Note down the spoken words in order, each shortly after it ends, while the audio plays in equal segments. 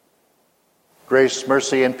Grace,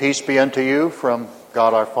 mercy, and peace be unto you from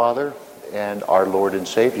God our Father and our Lord and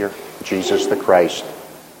Savior, Jesus the Christ.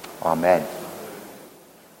 Amen.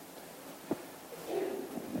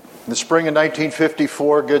 In the spring of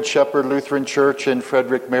 1954, Good Shepherd Lutheran Church in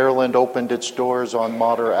Frederick, Maryland opened its doors on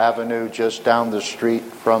Mater Avenue just down the street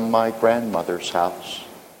from my grandmother's house.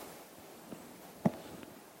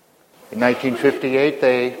 In 1958,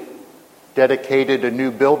 they dedicated a new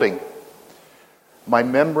building. My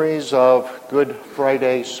memories of Good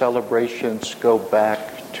Friday celebrations go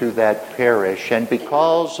back to that parish, and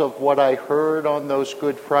because of what I heard on those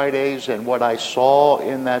Good Fridays and what I saw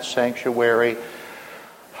in that sanctuary,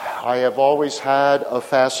 I have always had a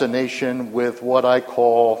fascination with what I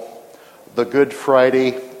call the Good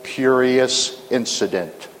Friday curious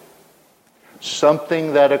incident.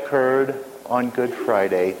 Something that occurred on Good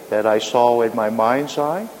Friday that I saw in my mind's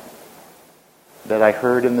eye, that I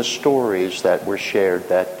heard in the stories that were shared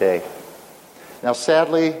that day. Now,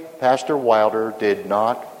 sadly, Pastor Wilder did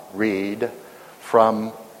not read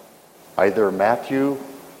from either Matthew,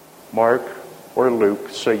 Mark, or Luke,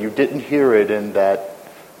 so you didn't hear it in that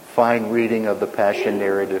fine reading of the Passion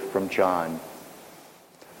narrative from John.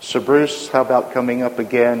 So Bruce, how about coming up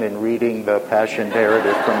again and reading the Passion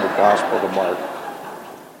narrative from the Gospel of Mark?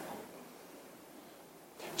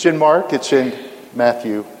 It's in Mark, it's in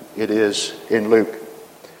Matthew, it is in Luke.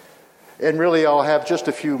 And really, I'll have just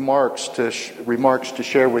a few remarks to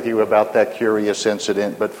share with you about that curious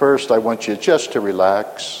incident. But first, I want you just to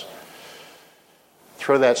relax.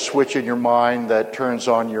 Throw that switch in your mind that turns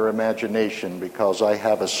on your imagination, because I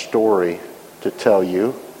have a story to tell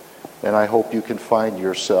you, and I hope you can find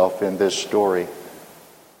yourself in this story.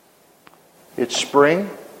 It's spring.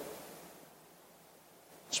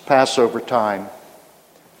 It's Passover time.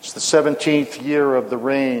 It's the 17th year of the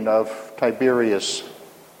reign of Tiberius,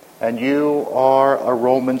 and you are a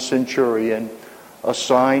Roman centurion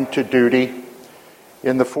assigned to duty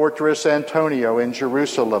in the Fortress Antonia in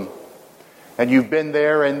Jerusalem. And you've been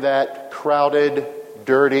there in that crowded,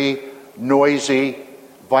 dirty, noisy,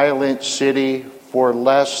 violent city for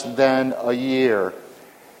less than a year.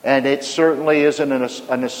 And it certainly isn't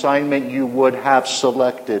an assignment you would have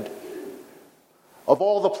selected. Of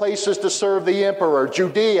all the places to serve the emperor,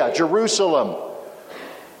 Judea, Jerusalem,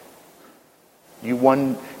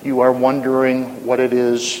 you are wondering what it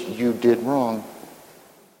is you did wrong.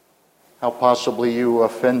 How possibly you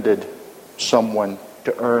offended someone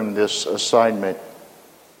to earn this assignment.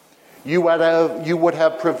 You would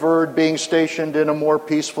have preferred being stationed in a more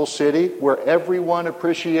peaceful city where everyone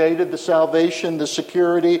appreciated the salvation, the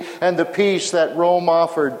security, and the peace that Rome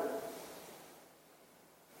offered.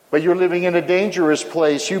 But you're living in a dangerous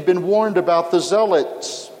place. You've been warned about the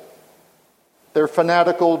zealots, their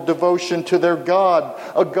fanatical devotion to their God,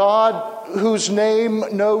 a God whose name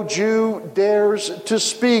no Jew dares to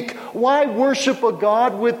speak. Why worship a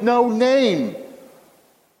God with no name?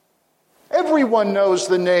 Everyone knows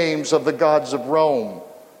the names of the gods of Rome.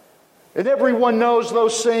 And everyone knows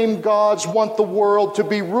those same gods want the world to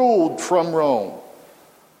be ruled from Rome.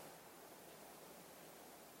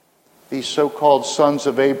 These so-called sons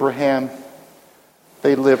of Abraham,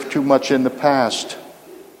 they live too much in the past.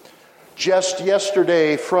 Just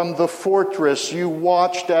yesterday from the fortress, you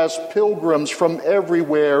watched as pilgrims from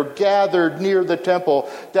everywhere gathered near the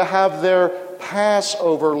temple to have their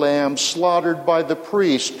Passover lambs slaughtered by the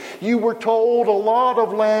priest. You were told a lot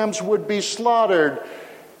of lambs would be slaughtered.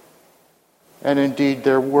 And indeed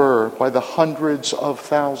there were, by the hundreds of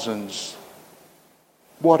thousands.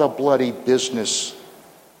 What a bloody business.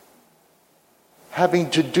 Having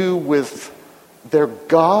to do with their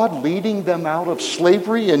God leading them out of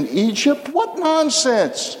slavery in Egypt? What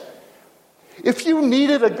nonsense! If you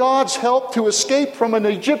needed a God's help to escape from an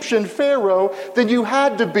Egyptian pharaoh, then you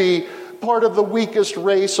had to be part of the weakest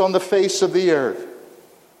race on the face of the earth.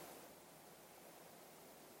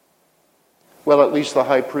 Well, at least the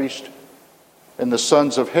high priest and the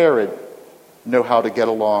sons of Herod know how to get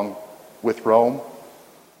along with Rome.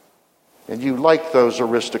 And you like those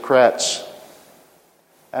aristocrats.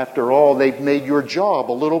 After all, they've made your job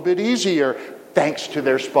a little bit easier thanks to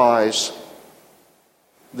their spies.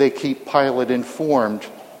 They keep Pilate informed.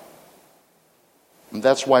 And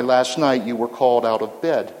that's why last night you were called out of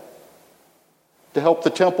bed to help the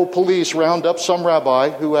temple police round up some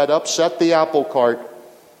rabbi who had upset the apple cart.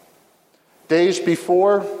 Days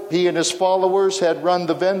before, he and his followers had run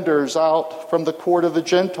the vendors out from the court of the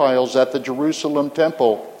Gentiles at the Jerusalem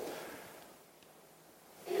temple.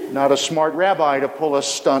 Not a smart rabbi to pull a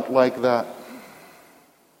stunt like that.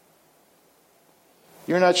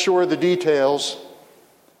 You're not sure of the details,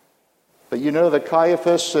 But you know that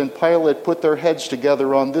Caiaphas and Pilate put their heads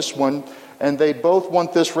together on this one, and they both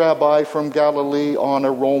want this rabbi from Galilee on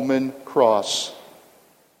a Roman cross.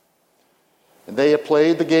 And they have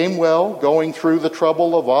played the game well, going through the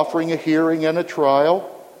trouble of offering a hearing and a trial.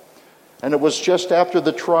 And it was just after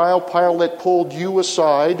the trial, Pilate pulled you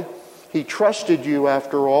aside. He trusted you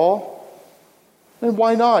after all. And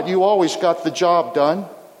why not? You always got the job done.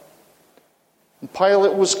 And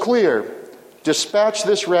Pilate was clear. Dispatch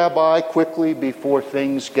this rabbi quickly before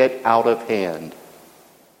things get out of hand.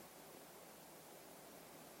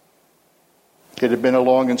 It had been a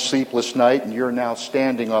long and sleepless night, and you're now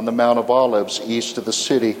standing on the Mount of Olives east of the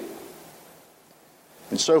city.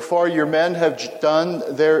 And so far your men have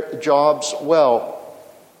done their jobs well.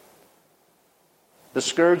 The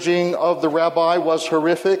scourging of the rabbi was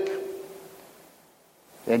horrific,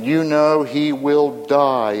 and you know he will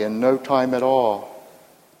die in no time at all.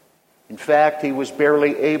 In fact, he was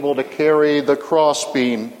barely able to carry the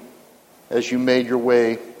crossbeam as you made your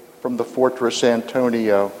way from the Fortress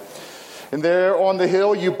Antonio. And there on the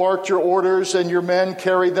hill you barked your orders, and your men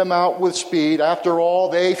carried them out with speed. After all,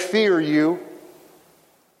 they fear you.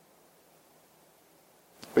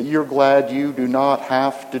 But you're glad you do not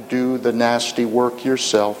have to do the nasty work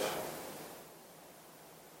yourself.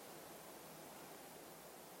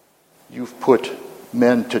 You've put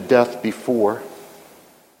men to death before,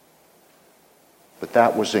 but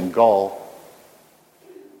that was in Gaul,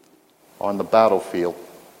 on the battlefield.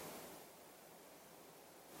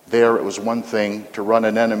 There it was one thing to run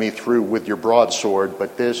an enemy through with your broadsword,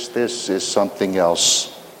 but this is something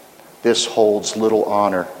else. This holds little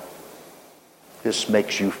honor. This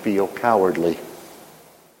makes you feel cowardly.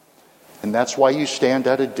 And that's why you stand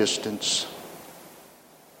at a distance.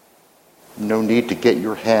 No need to get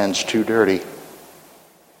your hands too dirty.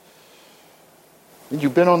 And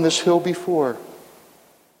you've been on this hill before.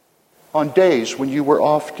 On days when you were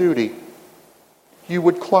off duty, you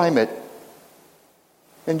would climb it,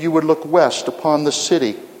 and you would look west upon the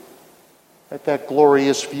city at that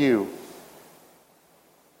glorious view.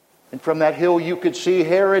 And from that hill you could see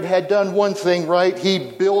Herod had done one thing right. He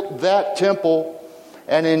built that temple,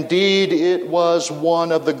 and indeed it was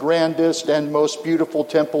one of the grandest and most beautiful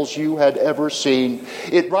temples you had ever seen.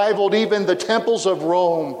 It rivaled even the temples of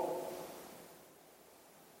Rome.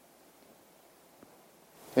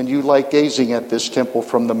 And you like gazing at this temple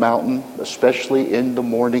from the mountain, especially in the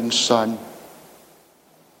morning sun.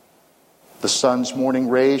 The sun's morning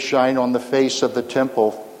rays shine on the face of the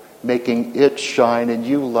temple, making it shine, and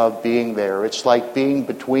you love being there. It's like being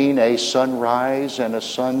between a sunrise and a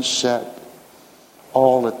sunset,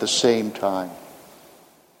 all at the same time.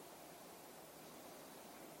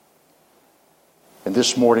 And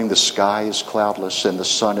this morning the sky is cloudless and the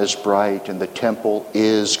sun is bright and the temple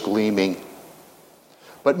is gleaming.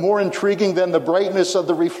 But more intriguing than the brightness of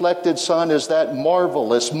the reflected sun is that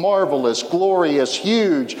marvelous, glorious,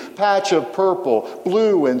 huge patch of purple,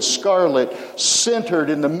 blue, and scarlet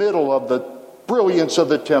centered in the middle of the brilliance of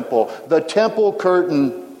the temple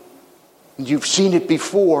curtain. You've seen it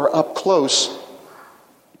before up close.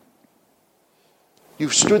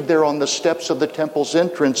 You've stood there on the steps of the temple's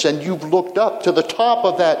entrance, and you've looked up to the top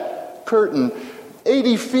of that curtain,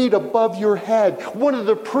 80 feet above your head. One of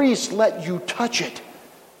the priests let you touch it.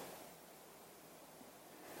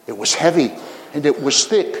 It was heavy and it was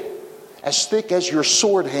thick as your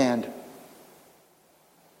sword hand.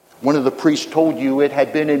 One of the priests told you it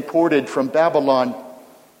had been imported from Babylon,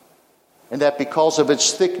 and that because of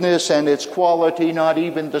its thickness and its quality, not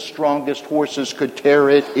even the strongest horses could tear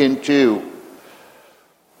it in two.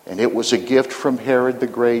 And it was a gift from Herod the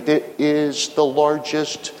Great. It is the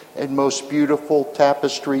largest and most beautiful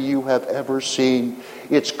tapestry you have ever seen.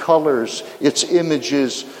 Its colors, its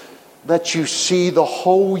images, let you see the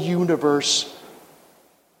whole universe.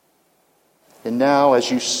 And now, as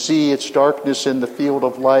you see its darkness in the field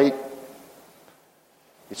of light,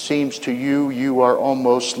 it seems to you, you are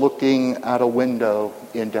almost looking at a window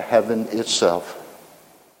into heaven itself.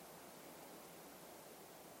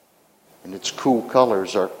 And its cool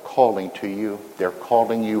colors are calling to you. They're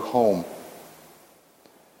calling you home.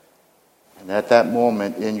 And at that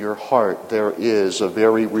moment in your heart, there is a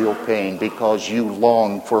very real pain because you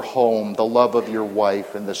long for home, the love of your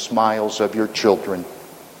wife, and the smiles of your children.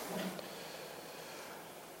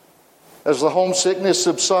 As the homesickness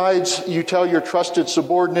subsides, you tell your trusted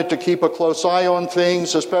subordinate to keep a close eye on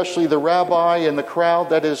things, especially the rabbi and the crowd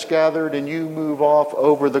that is gathered, and you move off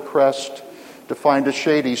over the crest to find a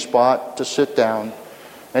shady spot to sit down.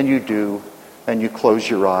 And you do, and you close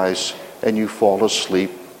your eyes, and you fall asleep.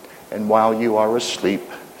 And while you are asleep,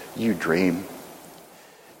 you dream.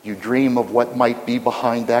 You dream of what might be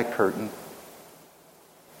behind that curtain.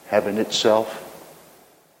 heaven itself,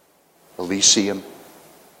 Elysium.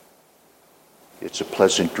 It's a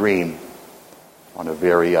pleasant dream on a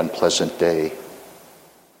very unpleasant day.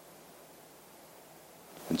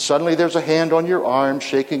 And suddenly there's a hand on your arm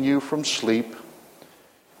shaking you from sleep,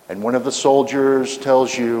 and one of the soldiers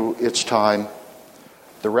tells you it's time.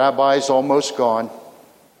 The rabbi's almost gone.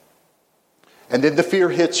 And then the fear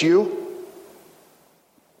hits you.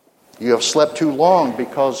 You have slept too long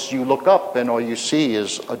because you look up and all you see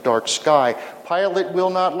is a dark sky. Pilate will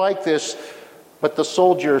not like this, but the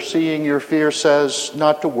soldier, seeing your fear, says,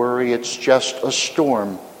 not to worry, it's just a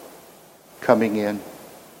storm coming in.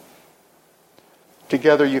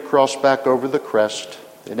 Together you cross back over the crest,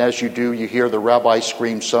 and as you do, you hear the rabbi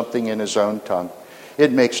scream something in his own tongue.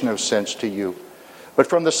 It makes no sense to you. But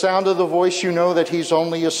from the sound of the voice, you know that he's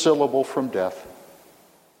only a syllable from death.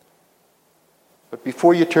 But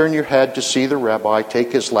before you turn your head to see the rabbi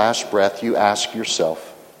take his last breath, you ask yourself,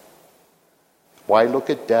 why look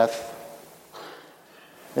at death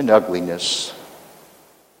and ugliness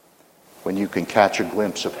when you can catch a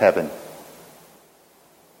glimpse of heaven?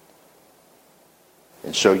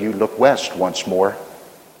 And so you look west once more,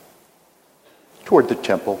 toward the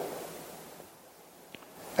temple.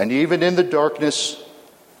 And even in the darkness,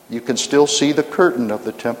 you can still see the curtain of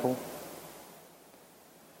the temple.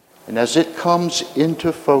 And as it comes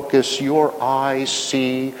into focus, your eyes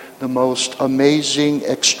see the most amazing,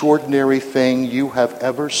 extraordinary thing you have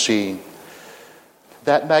ever seen.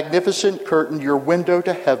 That magnificent curtain, your window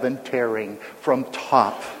to heaven, tearing from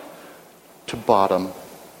top to bottom.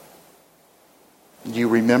 You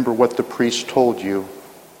remember what the priest told you.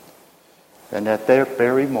 And at that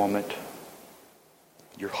very moment,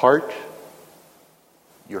 your heart,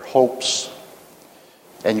 your hopes,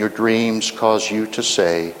 and your dreams cause you to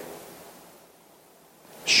say,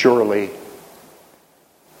 surely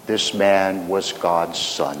this man was God's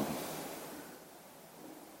son.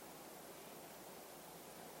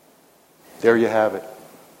 There you have it.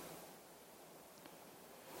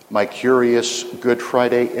 My curious Good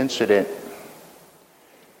Friday incident.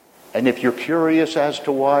 And if you're curious as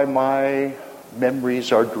to why my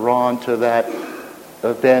memories are drawn to that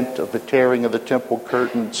event of the tearing of the temple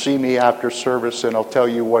curtain, see me after service and I'll tell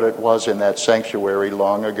you what it was in that sanctuary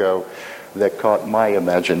long ago that caught my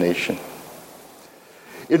imagination.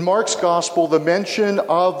 In Mark's gospel, the mention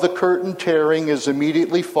of the curtain tearing is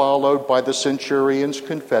immediately followed by the centurion's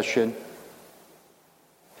confession.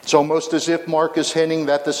 It's almost as if Mark is hinting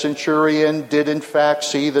that the centurion did in fact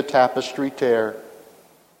see the tapestry tear.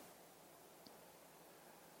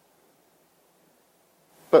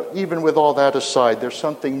 But even with all that aside, there's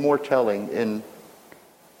something more telling in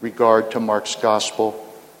regard to Mark's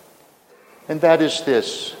gospel. And that is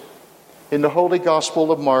this. In the Holy Gospel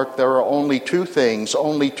of Mark, there are only two things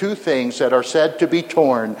that are said to be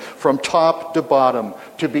torn from top to bottom,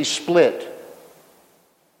 to be split.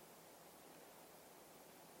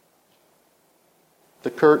 The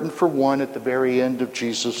curtain, for one, at the very end of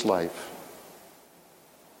Jesus' life.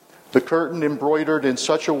 The curtain embroidered in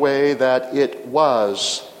such a way that it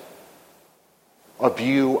was a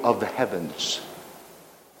view of the heavens.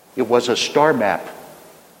 It was a star map,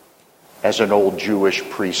 as an old Jewish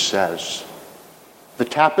priest says. The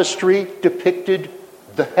tapestry depicted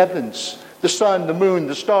the heavens, the sun, the moon,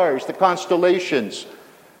 the stars, the constellations.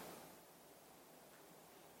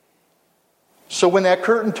 So when that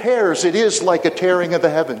curtain tears, it is like a tearing of the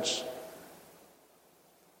heavens.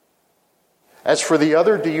 As for the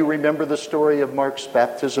other, do you remember the story of Mark's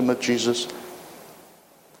baptism of Jesus?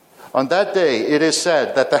 On that day, it is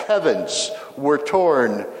said that the heavens were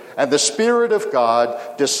torn and the Spirit of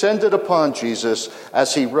God descended upon Jesus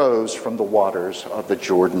as he rose from the waters of the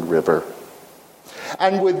Jordan River.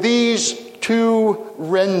 And with these two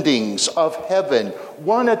rendings of heaven,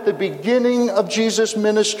 one at the beginning of Jesus'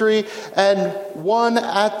 ministry and one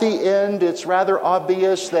at the end, it's rather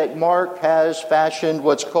obvious that Mark has fashioned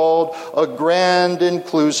what's called a grand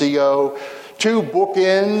inclusio, two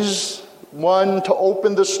bookends, one to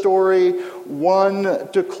open the story, one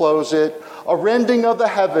to close it. A rending of the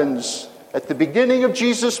heavens at the beginning of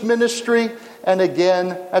Jesus' ministry and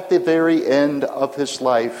again at the very end of his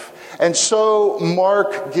life. And so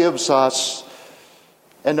Mark gives us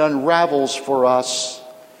and unravels for us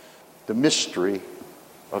the mystery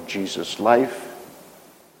of Jesus' life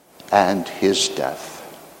and his death.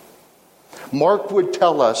 Mark would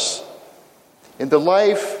tell us, in the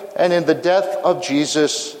life and in the death of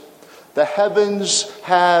Jesus, the heavens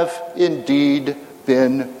have indeed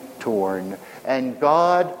been torn, and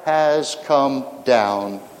God has come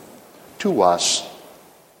down to us,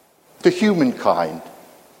 to humankind,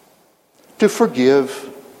 to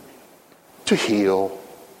forgive, to heal,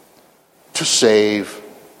 to save,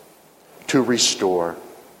 to restore,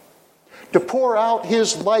 to pour out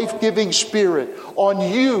his life-giving Spirit on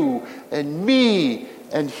you and me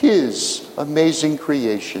and his amazing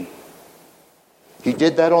creation. He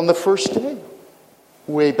did that on the first day,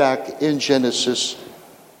 way back in Genesis.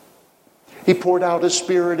 He poured out his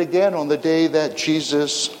Spirit again on the day that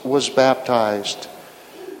Jesus was baptized.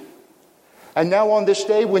 And now on this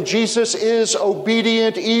day, when Jesus is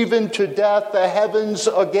obedient even to death, the heavens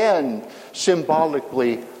again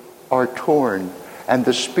symbolically are torn, and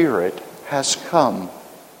the Spirit has come.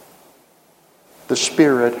 The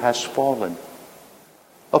Spirit has fallen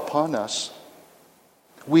upon us.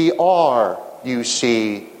 We are, you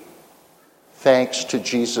see, thanks to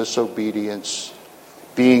Jesus' obedience,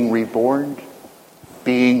 being reborn,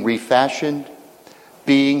 being refashioned,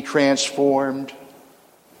 being transformed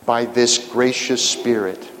by this gracious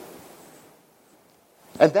Spirit.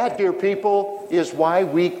 And that, dear people, is why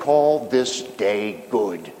we call this day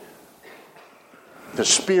good. The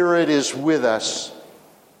Spirit is with us.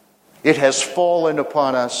 It has fallen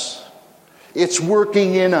upon us. It's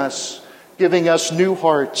working in us, giving us new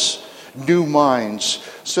hearts, new minds,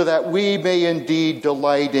 so that we may indeed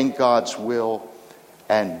delight in God's will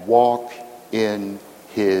and walk in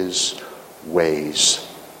his ways.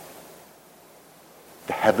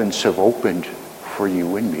 The heavens have opened for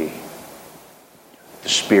you and me. The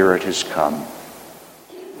Spirit has come,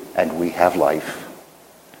 and we have life,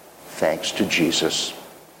 thanks to Jesus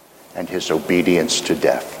and his obedience to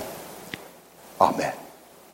death. Amen.